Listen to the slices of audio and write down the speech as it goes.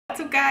What's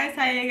up guys,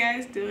 how you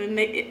guys doing?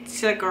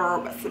 It's your girl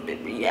Recipe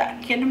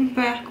Reacting. I'm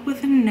back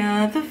with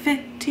another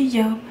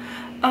video.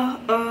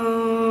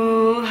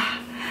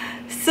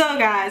 So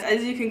guys,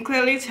 as you can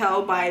clearly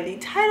tell by the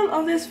title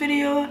of this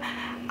video,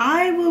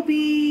 I will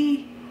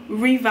be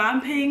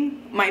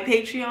revamping my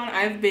Patreon.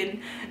 I've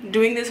been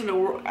doing this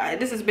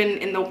this has been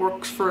in the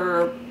works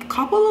for a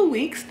couple of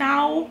weeks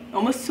now,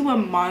 almost to a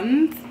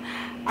month.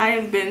 I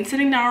have been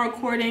sitting down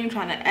recording,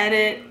 trying to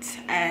edit,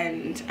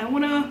 and I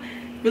want to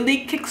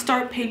really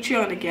kickstart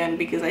Patreon again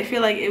because I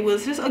feel like it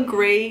was just a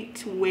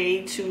great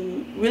way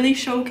to really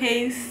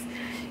showcase,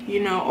 you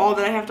know, all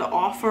that I have to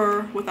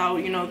offer without,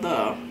 you know,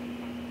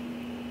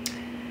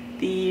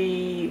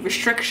 the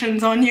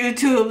restrictions on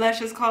YouTube, let's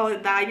just call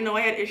it that. You know,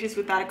 I had issues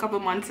with that a couple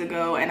months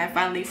ago and I'm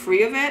finally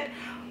free of it.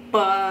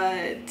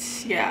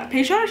 But yeah,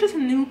 Patreon is just a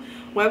new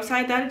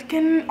website that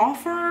can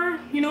offer,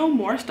 you know,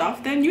 more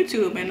stuff than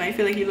YouTube, and I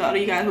feel like a lot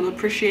of you guys will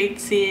appreciate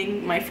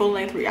seeing my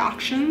full-length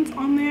reactions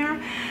on there.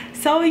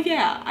 So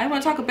yeah, I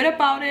want to talk a bit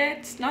about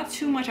it, not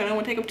too much. I don't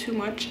want to take up too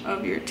much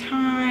of your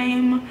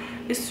time.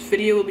 This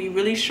video will be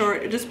really short.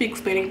 It'll just be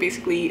explaining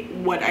basically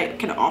what I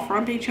can offer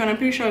on Patreon. I'm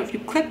pretty sure if you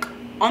click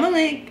on the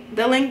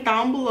link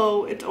down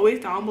below, it's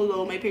always down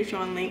below, my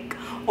Patreon link,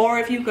 or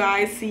if you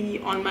guys see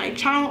on my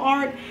channel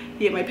art,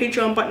 you have my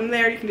Patreon button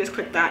there, you can just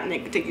click that and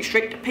it can take you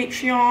straight to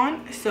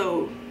Patreon.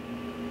 So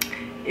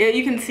yeah,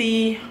 you can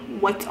see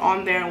what's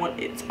on there and what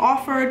it's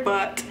offered.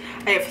 But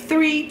I have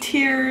 3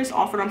 tiers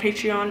offered on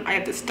Patreon. I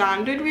have the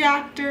standard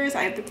reactors,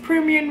 I have the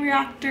premium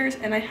reactors,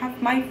 and I have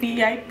my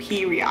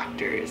VIP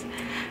reactors.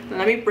 So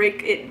let me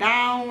break it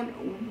down,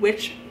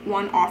 which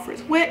one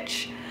offers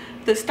which.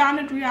 The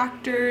standard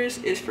reactors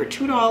is for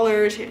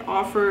 $2. It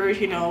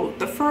offers, you know,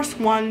 the first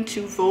one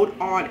to vote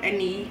on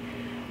any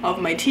of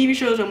my TV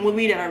shows or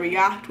movie that I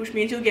react, which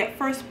means you'll get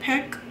first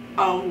pick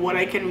of what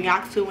I can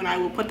react to, and I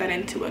will put that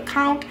into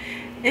account.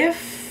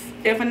 If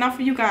enough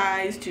of you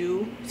guys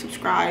do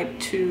subscribe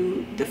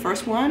to the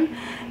first one,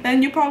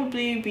 then you'll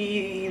probably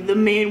be the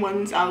main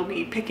ones I'll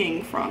be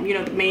picking from, you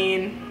know, the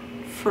main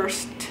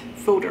first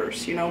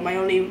voters. You know,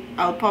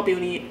 I'll probably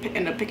only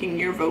end up picking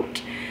your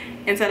vote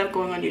instead of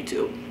going on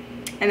YouTube.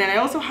 And then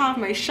I also have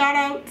my shout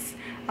outs.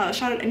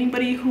 Shout out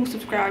anybody who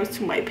subscribes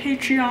to my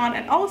Patreon,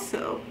 and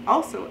also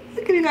I'll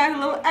give you guys a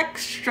little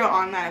extra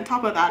on that. On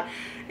top of that,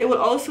 it will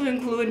also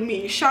include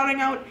me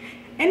shouting out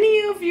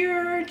any of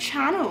your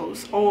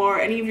channels or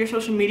any of your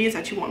social medias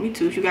that you want me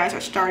to. If you guys are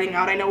starting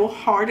out, I know how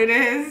hard it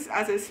is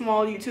as a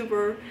small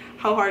YouTuber,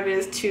 how hard it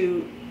is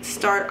to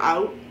start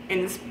out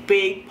in this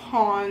big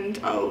pond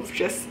of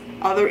just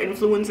other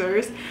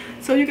influencers.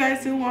 So you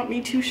guys do want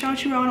me to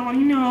shout you out on,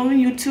 you know,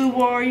 YouTube,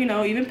 or, you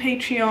know, even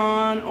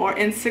Patreon or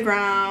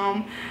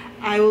Instagram.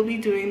 I will be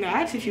doing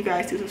that if you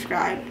guys do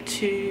subscribe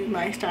to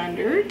my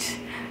standard.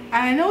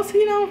 And also,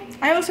 you know,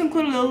 I also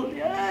include a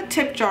little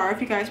tip jar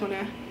if you guys want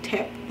to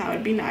tip. That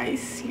would be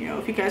nice, you know,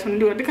 if you guys want to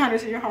do it at the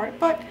kindness of your heart.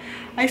 But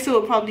I still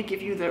will probably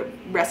give you the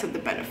rest of the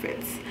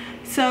benefits.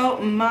 So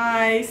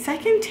my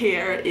second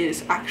tier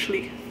is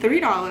actually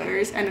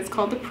 $3, and it's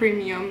called the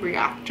Premium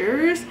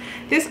Reactors.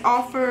 This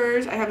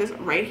offers, I have this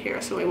right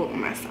here so I won't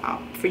mess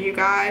up for you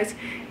guys.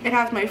 It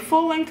has my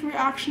full-length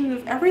reactions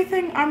of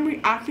everything I'm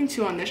reacting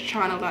to on this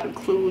channel. That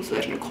includes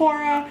Legend of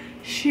Korra,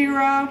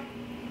 She-Ra,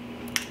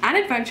 and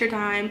Adventure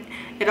Time.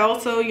 It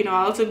also, you know,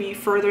 I'll also be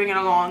furthering it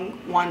along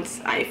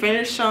once I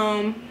finish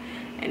some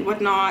and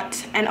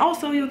whatnot. And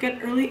also you'll get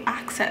early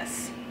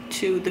access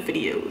to the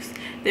videos.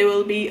 They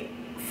will be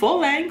full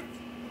length,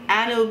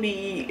 and it'll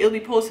be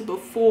posted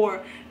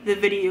before the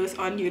videos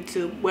on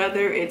YouTube,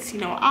 whether it's, you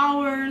know,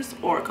 hours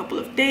or a couple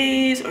of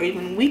days or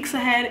even weeks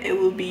ahead. It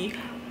will be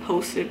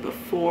posted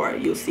before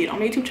you'll see it on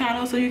my YouTube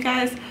channel. So you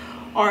guys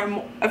are,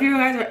 if you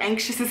guys are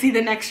anxious to see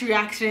the next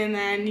reaction,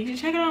 then you can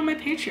check it out on my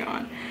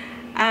Patreon.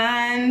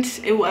 And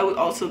I will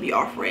also be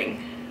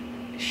offering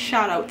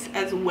shout outs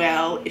as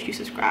well if you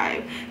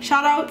subscribe.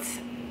 Shout outs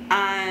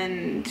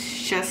and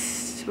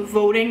just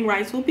voting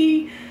rights will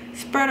be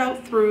spread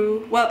out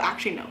through, well,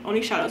 actually no,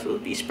 only shout outs will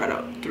be spread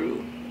out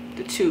through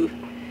the 2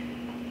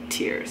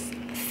 tiers.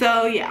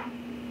 So yeah,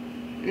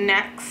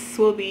 next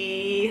will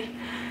be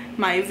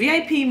my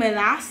VIP. My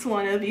last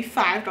one will be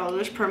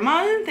 $5 per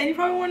month, and you're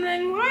probably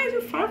wondering, why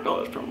is it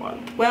 $5 per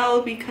month?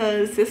 Well,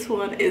 because this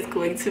one is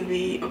going to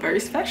be a very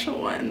special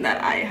one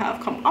that I have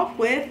come up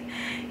with.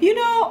 You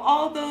know,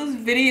 all those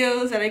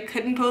videos that I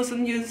couldn't post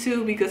on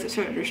YouTube because of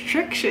certain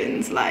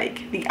restrictions,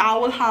 like the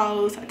Owl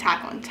House,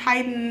 Attack on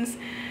Titans,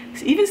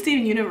 even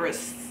Steven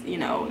Universe. You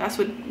know, that's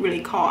what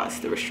really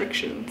caused the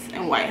restrictions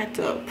and why I had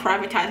to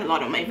privatize a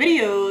lot of my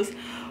videos,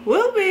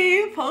 will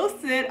be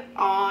posted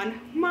on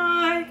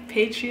my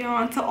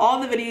Patreon. So all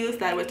the videos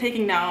that were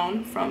taken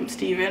down from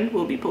Steven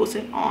will be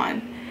posted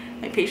on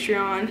my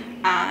Patreon,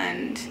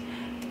 and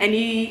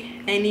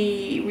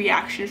any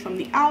reaction from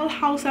the Owl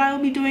House that I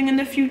will be doing in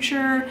the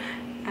future,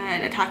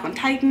 and Attack on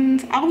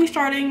Titans, I'll be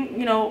starting,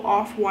 you know,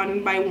 off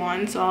one by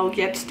one. So I'll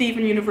get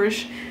Steven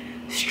Universe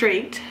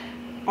straight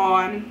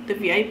on the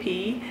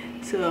VIP,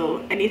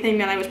 So anything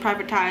that I was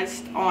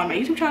privatized on my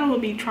YouTube channel will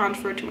be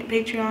transferred to my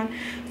Patreon.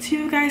 So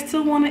you guys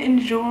still want to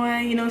enjoy,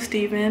 you know,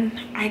 Steven,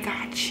 I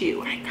got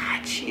you, I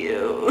got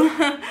you.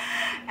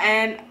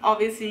 And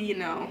obviously, you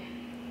know,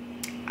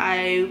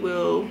 I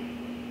will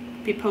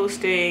be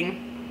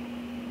posting,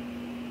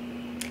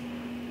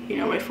 you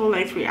know, my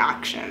full-length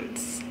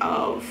reactions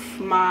of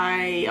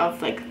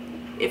like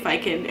if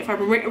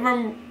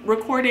I'm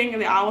recording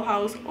the Owl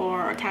House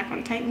or Attack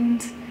on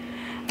Titans.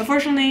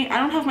 Unfortunately, I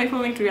don't have my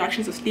full-length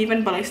reactions of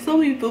Steven, but I still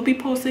will be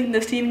posting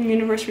the Steven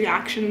Universe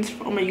reactions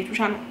on my YouTube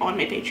channel on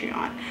my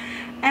Patreon.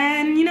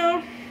 And, you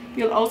know,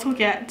 you'll also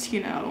get,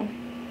 you know,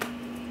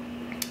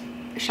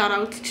 shout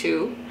outs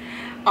too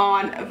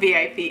on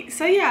VIP.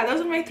 So yeah,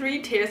 those are my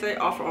 3 tiers I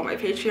offer on my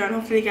Patreon.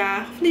 Hopefully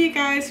you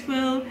guys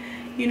will,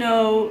 you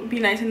know, be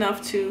nice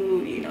enough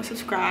to, you know,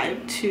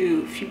 subscribe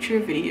to future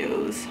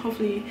videos.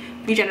 Hopefully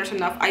be generous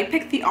enough. I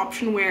picked the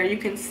option where you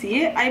can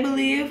see it, I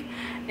believe,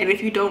 and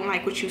if you don't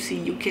like what you see,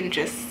 you can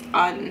just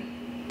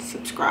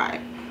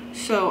unsubscribe.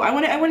 So I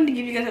wanted to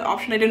give you guys an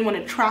option. I didn't want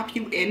to trap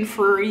you in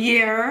for a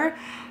year.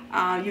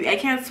 I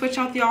can't switch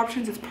out the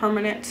options, it's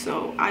permanent.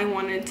 So I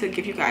wanted to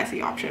give you guys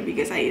the option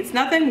because it's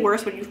nothing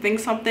worse when you think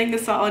something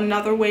is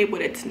another way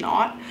but it's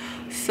not.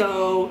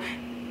 So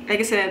like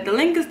I said, the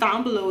link is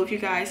down below if you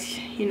guys,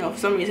 you know, for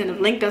some reason the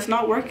link does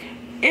not work.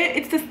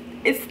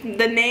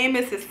 The name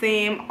is the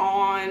same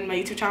on my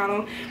YouTube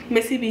channel.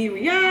 Missy B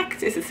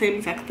Reacts. It's the same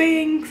exact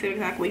thing, same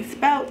exact way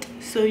spelt.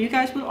 So you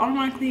guys will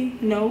automatically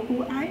know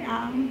who I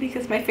am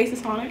because my face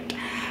is on it.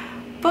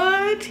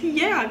 But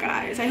yeah,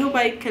 guys, I hope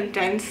I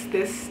condensed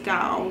this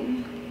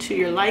down to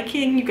your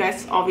liking. You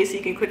guys obviously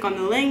can click on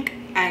the link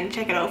and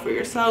check it out for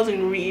yourselves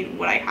and read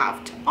what I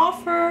have to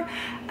offer.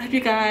 I hope you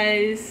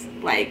guys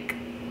like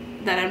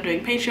that I'm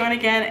doing Patreon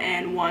again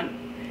and want,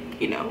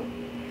 you know,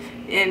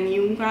 and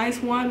you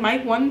guys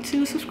might want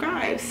to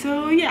subscribe.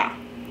 So yeah,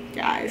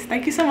 guys,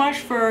 thank you so much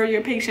for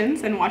your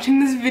patience and watching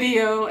this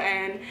video,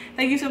 and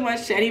thank you so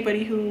much to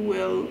anybody who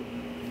will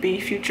be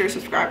future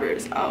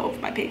subscribers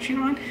of my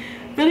Patreon.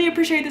 Really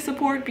appreciate the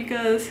support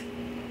because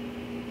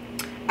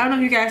I don't know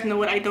if you guys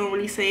know it, I don't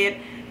really say it,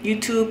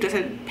 YouTube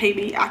doesn't pay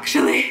me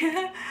actually.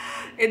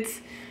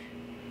 it's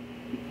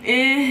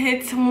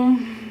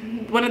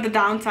one of the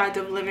downsides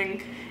of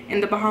living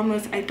in the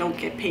Bahamas. I don't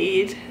get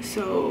paid,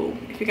 so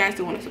if you guys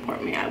do want to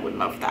support me, I would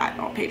love that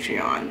on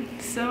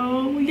Patreon.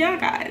 So yeah,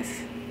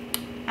 guys,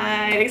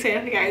 like I say, I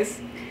hope you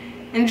guys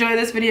enjoy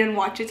this video and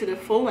watch it to the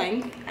full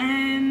length.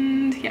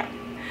 And yeah,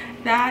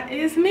 that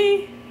is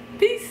me.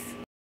 Peace.